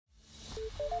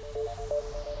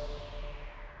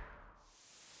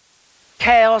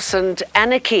Chaos and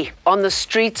anarchy on the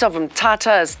streets of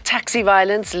Mthatha as taxi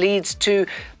violence leads to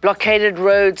blockaded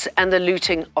roads and the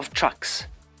looting of trucks.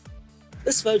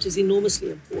 This vote is enormously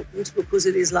important because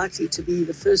it is likely to be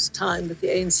the first time that the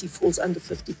ANC falls under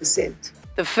 50%.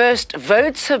 The first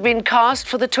votes have been cast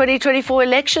for the 2024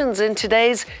 elections in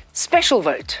today's special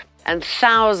vote. And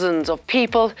thousands of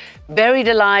people buried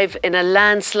alive in a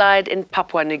landslide in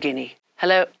Papua New Guinea.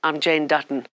 Hello, I'm Jane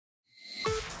Dutton.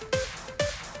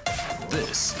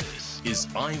 This is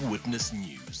Eyewitness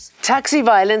News. Taxi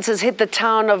violence has hit the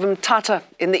town of Mthatha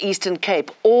in the Eastern Cape.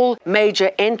 All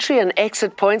major entry and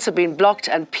exit points have been blocked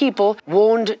and people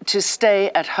warned to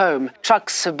stay at home.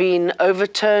 Trucks have been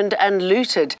overturned and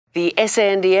looted. The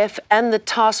SANDF and the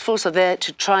task force are there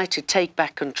to try to take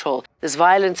back control. This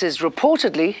violence is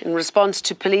reportedly in response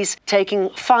to police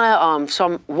taking firearms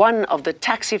from one of the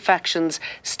taxi factions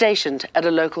stationed at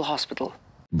a local hospital.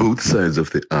 Both sides of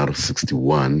the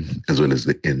R61 as well as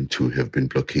the N2 have been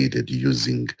blockaded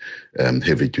using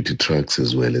heavy-duty trucks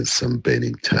as well as some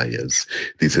burning tires.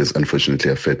 This has unfortunately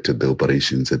affected the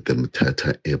operations at the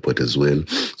Mthatha airport as well.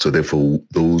 So therefore,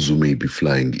 those who may be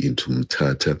flying into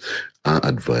Mthatha are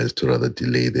advised to rather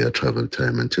delay their travel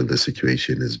time until the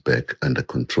situation is back under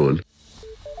control.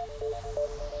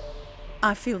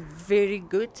 I feel very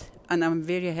good and I'm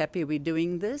very happy we're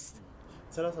doing this.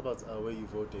 Tell us about where you're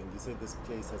voting. You said this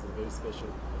place has a very special...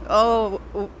 Oh,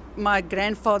 my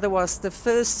grandfather was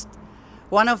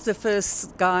one of the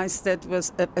first guys that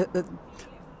was a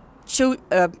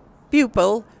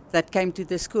pupil that came to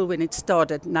the school when it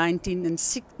started,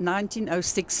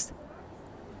 1906.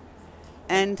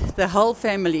 And the whole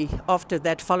family after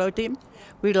that followed him.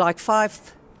 We're like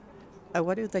five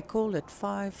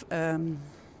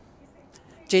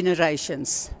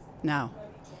generations now.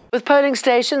 With polling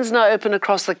stations now open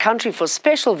across the country for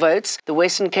special votes, the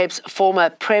Western Cape's former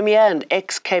Premier and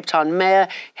ex-Cape Town Mayor,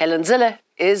 Helen Zille,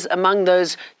 is among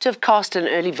those to have cast an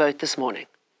early vote this morning.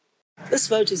 This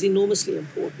vote is enormously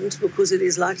important because it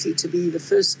is likely to be the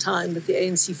first time that the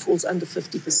ANC falls under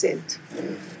 50%.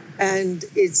 And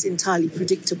it's entirely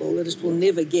predictable that it will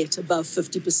never get above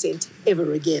 50%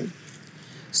 ever again.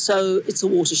 So it's a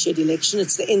watershed election.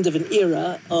 It's the end of an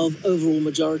era of overall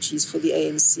majorities for the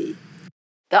ANC.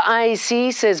 The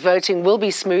IEC says voting will be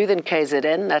smooth in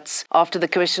KZN. That's after the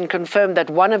Commission confirmed that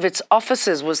one of its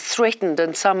officers was threatened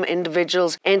and some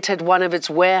individuals entered one of its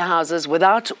warehouses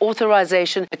without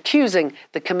authorization, accusing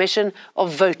the Commission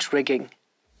of vote rigging.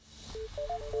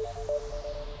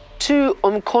 Two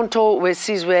Umkhonto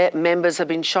weSizwe members have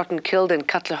been shot and killed in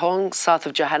Katlehong, south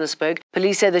of Johannesburg.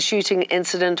 Police say the shooting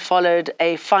incident followed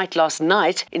a fight last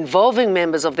night involving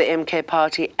members of the MK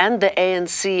Party and the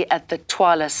ANC at the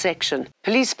Twala section.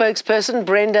 Police spokesperson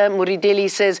Brenda Murideli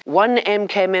says one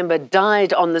MK member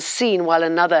died on the scene while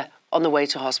another on the way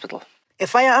to hospital. A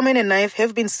firearm and a knife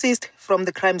have been seized from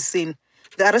the crime scene.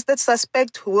 The arrested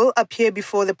suspect will appear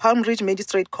before the Palm Ridge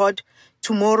Magistrate Court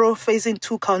tomorrow facing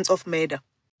 2 counts of murder.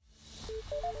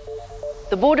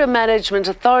 The Border Management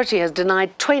Authority has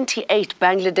denied 28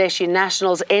 Bangladeshi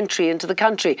nationals entry into the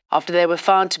country after they were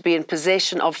found to be in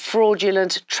possession of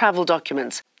fraudulent travel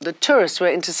documents. The tourists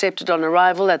were intercepted on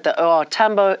arrival at the OR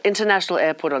Tambo International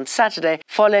Airport on Saturday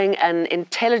following an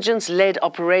intelligence-led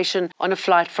operation on a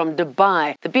flight from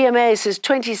Dubai. The BMA says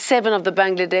 27 of the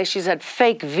Bangladeshis had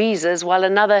fake visas while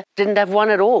another didn't have one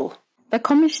at all. The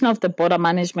Commissioner of the Border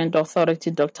Management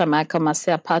Authority, Dr. Michael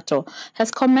Masiapato, has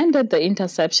commended the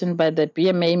interception by the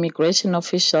BMA immigration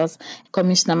officials.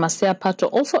 Commissioner Masiapato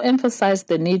also emphasized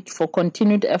the need for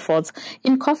continued efforts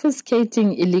in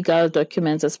confiscating illegal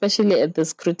documents, especially at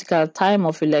this critical time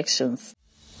of elections.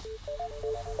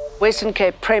 Western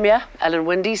Cape Premier Alan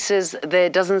Winde says there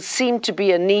doesn't seem to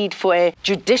be a need for a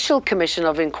judicial commission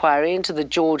of inquiry into the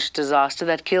George disaster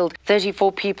that killed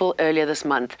 34 people earlier this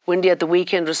month. Winde at the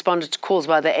weekend responded to calls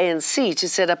by the ANC to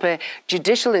set up a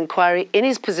judicial inquiry in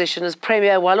his position as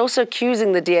Premier, while also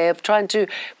accusing the DA of trying to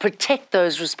protect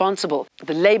those responsible.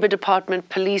 The Labour Department,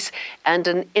 police and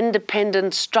an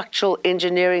independent structural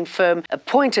engineering firm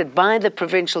appointed by the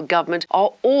provincial government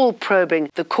are all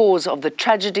probing the cause of the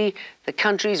tragedy, the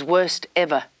country's worst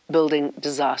ever building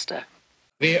disaster.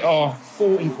 There are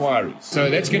 4 inquiries, so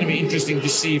that's going to be interesting to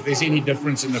see if there's any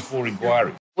difference in the 4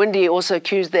 inquiries. Winde also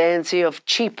accused the ANC of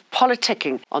cheap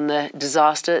politicking on the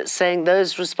disaster, saying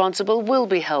those responsible will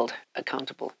be held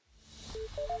accountable.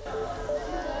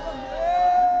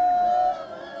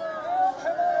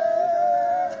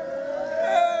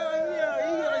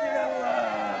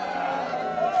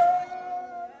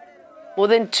 More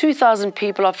than 2,000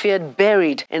 people are feared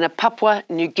buried in a Papua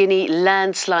New Guinea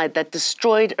landslide that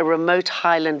destroyed a remote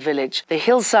highland village. The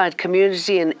hillside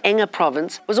community in Enga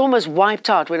province was almost wiped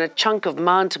out when a chunk of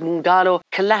Mount Mungalo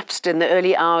collapsed in the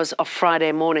early hours of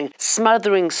Friday morning,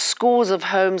 smothering scores of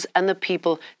homes and the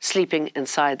people sleeping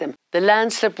inside them. The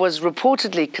landslip was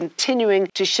reportedly continuing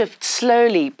to shift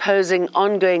slowly, posing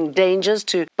ongoing dangers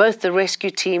to both the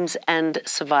rescue teams and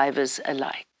survivors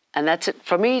alike. And that's it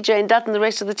from me, Jane Dutton, the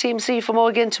rest of the team. See you for more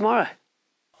again tomorrow.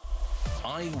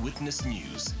 Eyewitness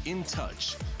News, in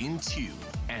touch, in tune,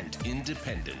 and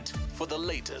independent. For the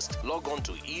latest, log on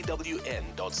to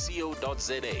ewn.co.za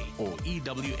or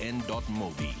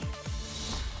ewn.mobi.